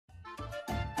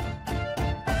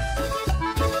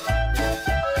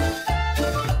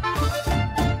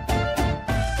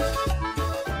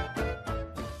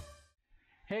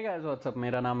Guys what's up,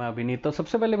 मेरा नाम है अभिनीत। तो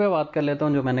सबसे पहले मैं बात कर लेता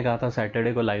हूँ, जो मैंने कहा था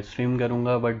सैटरडे को लाइव स्ट्रीम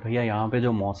करूँगा, बट भैया यहाँ पे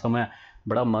जो मौसम है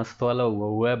बड़ा मस्त वाला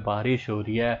हुआ है। बारिश हो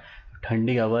रही है,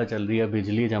 ठंडी हवा चल रही है,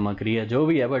 बिजली चमक रही है, जो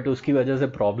भी है, बट उसकी वजह से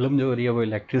प्रॉब्लम जो हो रही है वो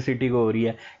इलेक्ट्रिसिटी को हो रही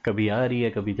है। कभी आ रही है,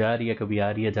 कभी जा रही है, कभी आ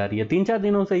रही है, जा रही है। 3-4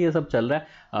 दिनों से ये सब चल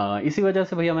रहा है। इसी वजह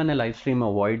से भैया मैंने लाइव स्ट्रीम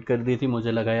अवॉइड कर दी थी।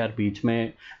 मुझे लगा यार बीच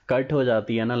में कट हो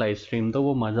जाती है ना लाइव स्ट्रीम, तो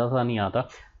वो मज़ा सा नहीं आता।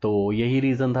 तो यही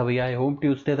रीज़न था भैया। आई होप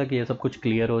ट्यूसडे तक ये सब कुछ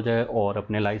क्लियर हो जाए और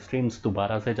अपने लाइव स्ट्रीम्स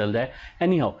दोबारा से चल जाए।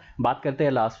 एनी हाउ, बात करते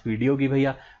हैं लास्ट वीडियो की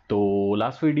भैया। तो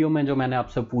लास्ट वीडियो में जो मैंने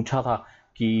आपसे पूछा था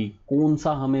कि कौन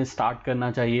सा हमें स्टार्ट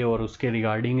करना चाहिए और उसके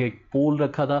रिगार्डिंग एक पोल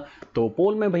रखा था, तो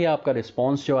पोल में भैया आपका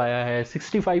रिस्पांस जो आया है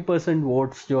 65%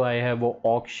 वोट्स जो आए हैं वो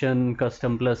auction,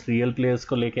 custom plus real players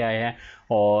को लेके आए हैं,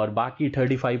 और बाकी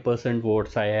 35%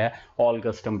 वोट्स आए हैं ऑल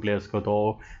कस्टम प्लेयर्स को।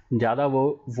 तो ज़्यादा वो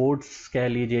वोट्स कह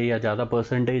लीजिए या ज़्यादा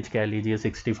परसेंटेज कह लीजिए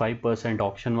 65%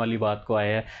 ऑक्शन वाली बात को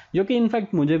आया है, जो कि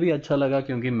इनफैक्ट मुझे भी अच्छा लगा,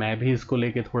 क्योंकि मैं भी इसको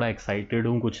लेके थोड़ा एक्साइटेड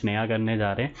हूँ। कुछ नया करने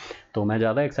जा रहे हैं तो मैं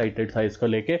ज़्यादा एक्साइटेड था इसको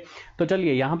लेके। तो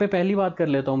चलिए यहाँ पे पहली बात कर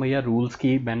लेता हूँ भैया रूल्स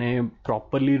की। मैंने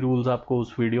प्रॉपरली रूल्स आपको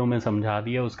उस वीडियो में समझा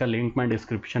दिया, उसका लिंक मैं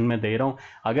डिस्क्रिप्शन में दे रहा हूँ।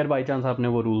 अगर बाई चांस आपने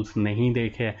वो रूल्स नहीं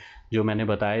देखे जो मैंने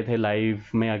बताए थे लाइव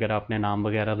में, अगर आपने नाम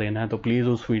वगैरह देना है तो प्लीज़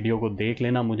उस वीडियो को देख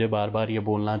लेना। मुझे बार बार ये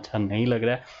बोलना अच्छा नहीं लग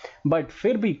रहा है, बट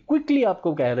फिर भी क्विकली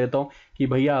आपको कह देता हूँ कि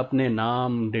भैया अपने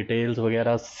नाम, डिटेल्स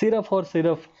वगैरह सिर्फ और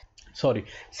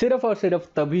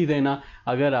सिर्फ तभी देना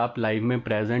अगर आप लाइव में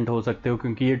प्रेजेंट हो सकते हो,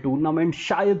 क्योंकि ये टूर्नामेंट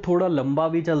शायद थोड़ा लंबा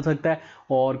भी चल सकता है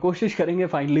और कोशिश करेंगे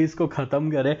फाइनली इसको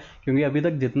ख़त्म करें, क्योंकि अभी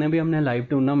तक जितने भी हमने लाइव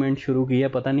टूर्नामेंट शुरू किए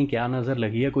पता नहीं क्या नज़र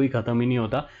लगी है, कोई ख़त्म ही नहीं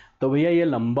होता। तो भैया ये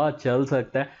लंबा चल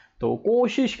सकता है, तो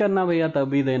कोशिश करना भैया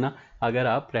तभी देना अगर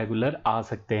आप रेगुलर आ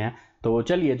सकते हैं। तो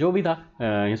चलिए जो भी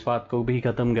था इस बात को भी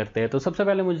ख़त्म करते हैं। तो सबसे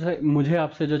पहले मुझे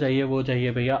आपसे जो चाहिए वो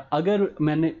चाहिए भैया, अगर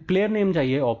मैंने प्लेयर नेम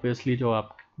चाहिए ऑब्वियसली, जो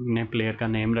आपने प्लेयर का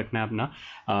नेम रखना है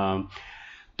अपना।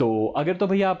 तो अगर तो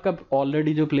भैया आपका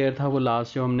ऑलरेडी जो प्लेयर था वो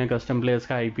लास्ट जो हमने कस्टम प्लेयर्स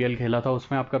का आईपीएल खेला था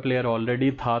उसमें आपका प्लेयर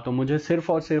ऑलरेडी था, तो मुझे सिर्फ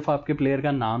और सिर्फ आपके प्लेयर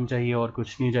का नाम चाहिए और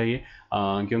कुछ नहीं चाहिए,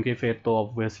 क्योंकि फिर तो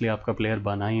ऑब्वियसली आपका प्लेयर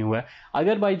बना ही हुआ है।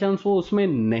 अगर बाई चांस वो उसमें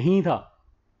नहीं था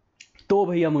तो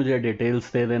भैया मुझे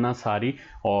डिटेल्स दे देना सारी,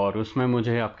 और उसमें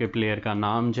मुझे आपके प्लेयर का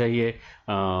नाम चाहिए,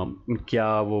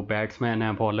 क्या वो बैट्समैन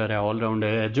है, बॉलर है,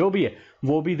 ऑलराउंडर है, जो भी है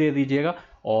वो भी दे दीजिएगा।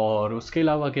 और उसके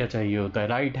अलावा क्या चाहिए होता है,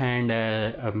 राइट हैंड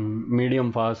है,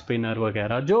 मीडियम फास्ट स्पिनर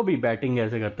वगैरह, जो भी बैटिंग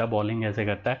कैसे करता है, बॉलिंग कैसे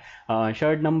करता है,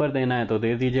 शर्ट नंबर देना है तो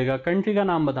दे दीजिएगा, कंट्री का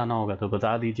नाम बताना होगा तो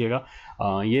बता दीजिएगा।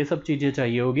 ये सब चीज़ें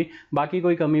चाहिए होगी। बाकी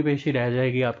कोई कमी पेशी रह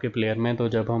जाएगी आपके प्लेयर में तो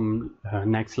जब हम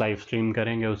नेक्स्ट लाइव स्ट्रीम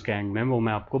करेंगे उसके एंड में वो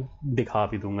मैं आपको दिखा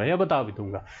भी दूंगा या बता भी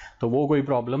दूंगा, तो वो कोई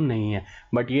प्रॉब्लम नहीं है।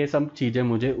 बट ये सब चीज़ें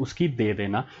मुझे उसकी दे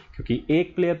देना, क्योंकि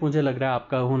एक प्लेयर मुझे लग रहा है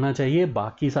आपका होना चाहिए,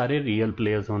 बाकी सारे रियल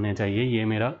प्लेयर्स होने चाहिए, ये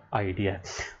मेरा आइडिया है।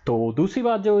 तो दूसरी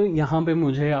बात जो यहाँ पे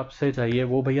मुझे आपसे चाहिए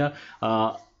वो भैया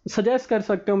सजेस्ट कर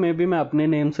सकते हो, मे बी मैं अपने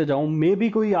नेम से जाऊँ, मे बी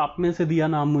कोई आप में से दिया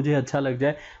नाम मुझे अच्छा लग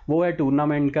जाए, वो है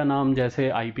टूर्नामेंट का नाम। जैसे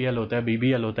आईपीएल होता है,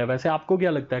 बीबीएल होता है, वैसे आपको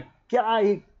क्या लगता है, क्या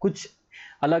एक कुछ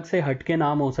अलग से हटके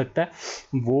नाम हो सकता है,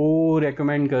 वो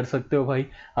रेकमेंड कर सकते हो भाई।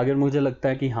 अगर मुझे लगता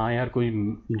है कि हाँ यार कोई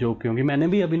जो, क्योंकि मैंने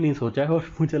भी अभी नहीं सोचा है और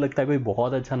मुझे लगता है कोई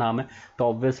बहुत अच्छा नाम है, तो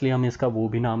ऑब्वियसली हम इसका वो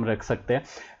भी नाम रख सकते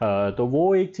हैं। तो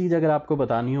वो एक चीज़ अगर आपको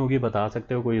बतानी होगी बता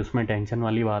सकते हो, कोई उसमें टेंशन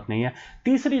वाली बात नहीं है।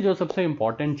 तीसरी जो सबसे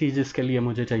इंपॉर्टेंट चीज़ इसके लिए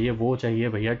मुझे चाहिए वो चाहिए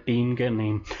भैया टीम के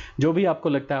नेम। जो भी आपको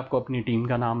लगता है आपको अपनी टीम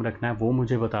का नाम रखना है वो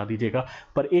मुझे बता दीजिएगा,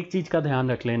 पर एक चीज़ का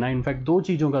ध्यान रख लेना, इनफैक्ट 2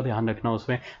 चीज़ों का ध्यान रखना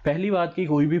उसमें। पहली बात की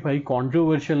कोई भी भाई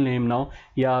कॉन्ट्रोवर्शियल नेम ना हो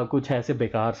या कुछ ऐसे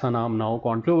बेकार सा नाम ना हो,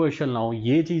 कॉन्ट्रोवर्शियल ना हो,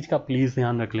 ये चीज़ का प्लीज़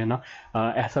ध्यान रख लेना।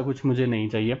 ऐसा कुछ मुझे नहीं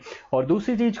चाहिए। और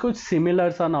दूसरी चीज़ कुछ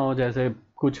सिमिलर सा ना हो, जैसे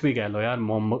कुछ भी कह लो यार,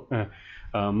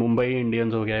 मुंबई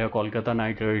इंडियंस हो गया या कोलकाता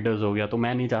नाइट राइडर्स हो गया, तो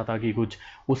मैं नहीं चाहता कि कुछ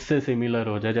उससे सिमिलर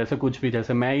हो जाए। जैसे कुछ भी,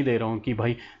 जैसे मैं ही दे रहा हूँ कि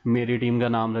भाई मेरी टीम का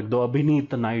नाम रख दो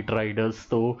अभिनीत नाइट राइडर्स,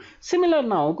 तो सिमिलर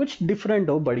ना हो, कुछ डिफरेंट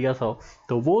हो, बढ़िया सा हो।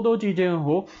 तो वो 2 चीज़ें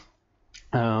हो,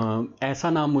 ऐसा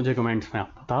नाम मुझे कमेंट्स में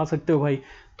आप बता सकते हो भाई,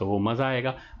 तो मज़ा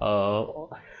आएगा।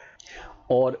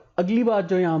 और अगली बात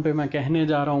जो यहाँ पे मैं कहने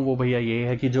जा रहा हूँ वो भैया ये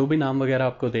है कि जो भी नाम वगैरह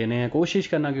आपको देने हैं कोशिश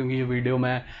करना, क्योंकि ये वीडियो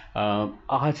मैं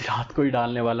आज रात को ही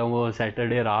डालने वाला हूँ, वो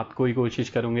सैटरडे रात को ही कोशिश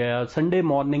करूँगा या संडे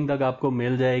मॉर्निंग तक आपको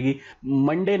मिल जाएगी।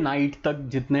 मंडे नाइट तक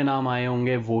जितने नाम आए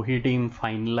होंगे वो ही टीम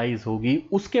फाइनलाइज होगी,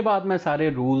 उसके बाद मैं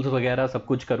सारे रूल्स वगैरह सब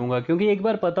कुछ करूँगा, क्योंकि एक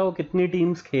बार पता हो कितनी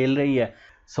टीम्स खेल रही है।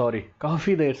 सॉरी,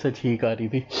 काफ़ी देर से छींक आ रही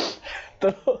थी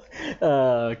तो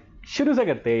शुरू से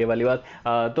करते हैं ये वाली बात।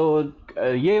 तो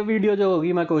ये वीडियो जो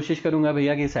होगी मैं कोशिश करूंगा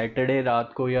भैया कि सैटरडे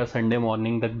रात को या संडे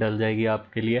मॉर्निंग तक डल जाएगी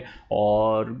आपके लिए।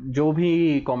 और जो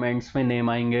भी कमेंट्स में नेम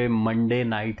आएंगे मंडे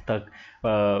नाइट तक,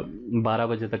 12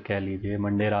 बजे तक कह लीजिए,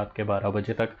 मंडे रात के 12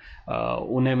 बजे तक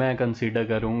उन्हें मैं कंसीडर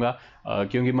करूँगा।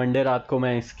 क्योंकि मंडे रात को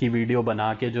मैं इसकी वीडियो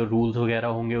बना के, जो रूल्स वगैरह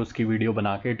होंगे उसकी वीडियो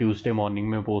बना के ट्यूसडे मॉर्निंग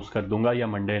में पोस्ट कर दूंगा या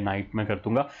मंडे नाइट में कर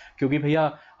दूंगा। क्योंकि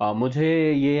भैया मुझे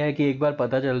ये है कि एक बार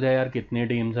पता चल जाए यार कितनी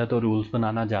टीम्स है, तो रूल्स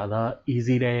बनाना ज़्यादा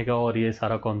इजी रहेगा और ये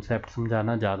सारा कॉन्सेप्ट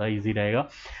समझाना ज़्यादा इजी रहेगा।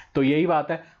 तो यही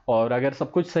बात है। और अगर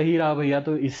सब कुछ सही रहा भैया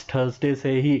तो इस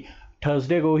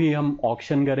थर्सडे को ही हम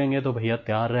ऑक्शन करेंगे, तो भैया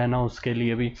तैयार रहना उसके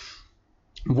लिए भी।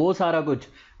 वो सारा कुछ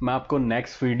मैं आपको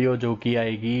नेक्स्ट वीडियो जो कि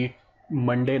आएगी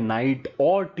मंडे नाइट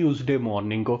और ट्यूसडे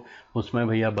मॉर्निंग को, उसमें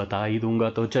भैया बता ही दूंगा।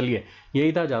 तो चलिए,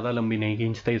 यही था, ज़्यादा लंबी नहीं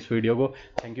खींचते इस वीडियो को।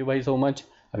 थैंक यू भाई सो मच।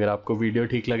 अगर आपको वीडियो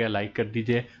ठीक लगे लाइक कर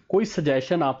दीजिए। कोई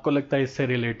सजेशन आपको लगता है इससे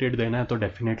रिलेटेड देना है तो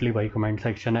डेफिनेटली भाई कमेंट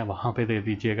सेक्शन है वहाँ पे दे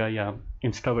दीजिएगा, या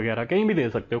इंस्टा वगैरह कहीं भी दे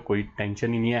सकते हो, कोई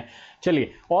टेंशन ही नहीं है।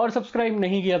 चलिए, और सब्सक्राइब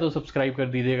नहीं किया तो सब्सक्राइब कर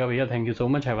दीजिएगा भैया। Thank you so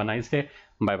much. Have a nice day.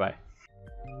 Bye bye.